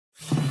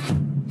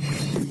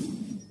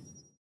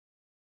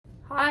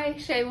Hi,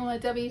 Shaylin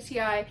with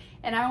WTI,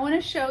 and I want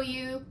to show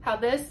you how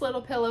this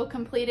little pillow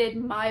completed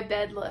my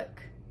bed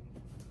look.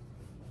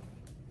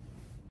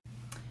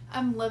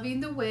 I'm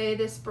loving the way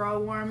this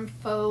BRAWARM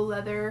faux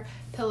leather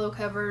pillow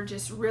cover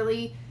just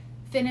really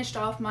finished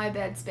off my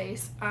bed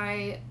space.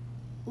 I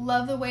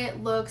love the way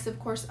it looks. Of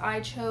course, I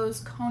chose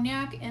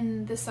Cognac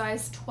in the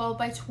size 12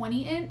 by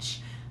 20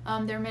 inch.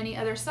 There are many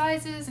other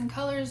sizes and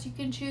colors you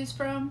can choose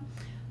from.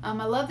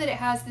 I love that it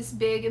has this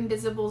big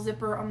invisible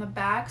zipper on the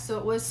back, so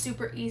it was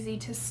super easy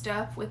to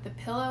stuff with the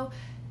pillow.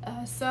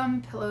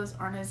 Some pillows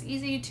aren't as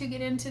easy to get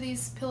into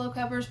these pillow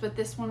covers, but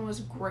this one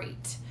was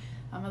great.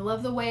 I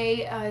love the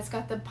way it's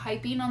got the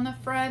piping on the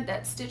front,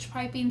 that stitch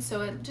piping,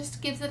 so it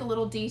just gives it a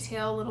little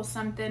detail, a little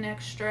something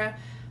extra.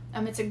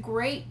 It's a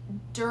great,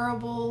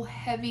 durable,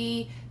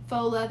 heavy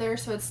faux leather,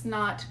 so it's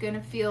not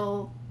gonna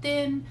feel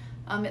thin.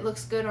 It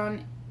looks good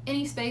on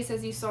any space,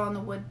 as you saw on the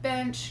wood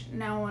bench,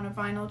 now on a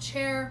vinyl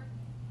chair.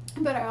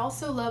 But I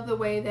also love the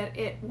way that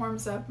it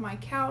warms up my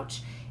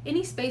couch.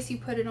 Any space you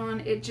put it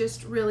on, it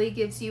just really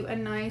gives you a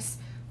nice,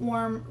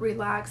 warm,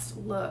 relaxed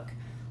look.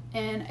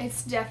 And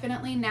it's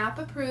definitely nap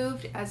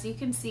approved, as you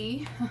can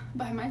see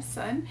by my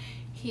son.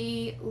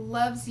 He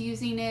loves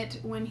using it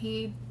when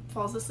he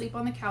falls asleep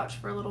on the couch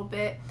for a little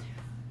bit.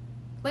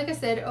 Like I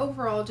said,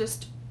 overall,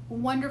 just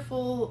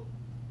wonderful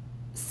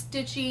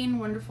stitching,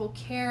 wonderful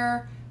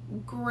care,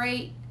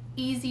 great,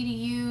 easy to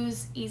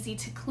use, easy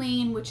to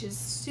clean, which is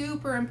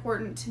super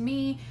important to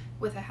me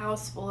with a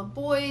house full of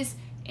boys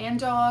and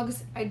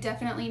dogs. I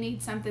definitely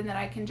need something that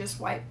I can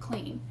just wipe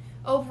clean.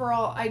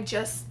 Overall, I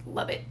just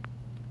love it.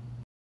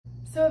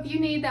 So if you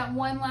need that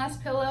one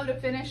last pillow to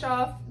finish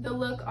off the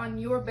look on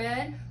your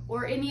bed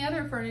or any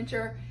other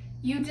furniture,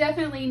 you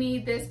definitely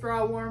need this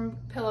BRAWARM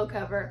pillow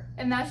cover,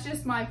 and that's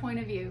just my point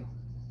of view.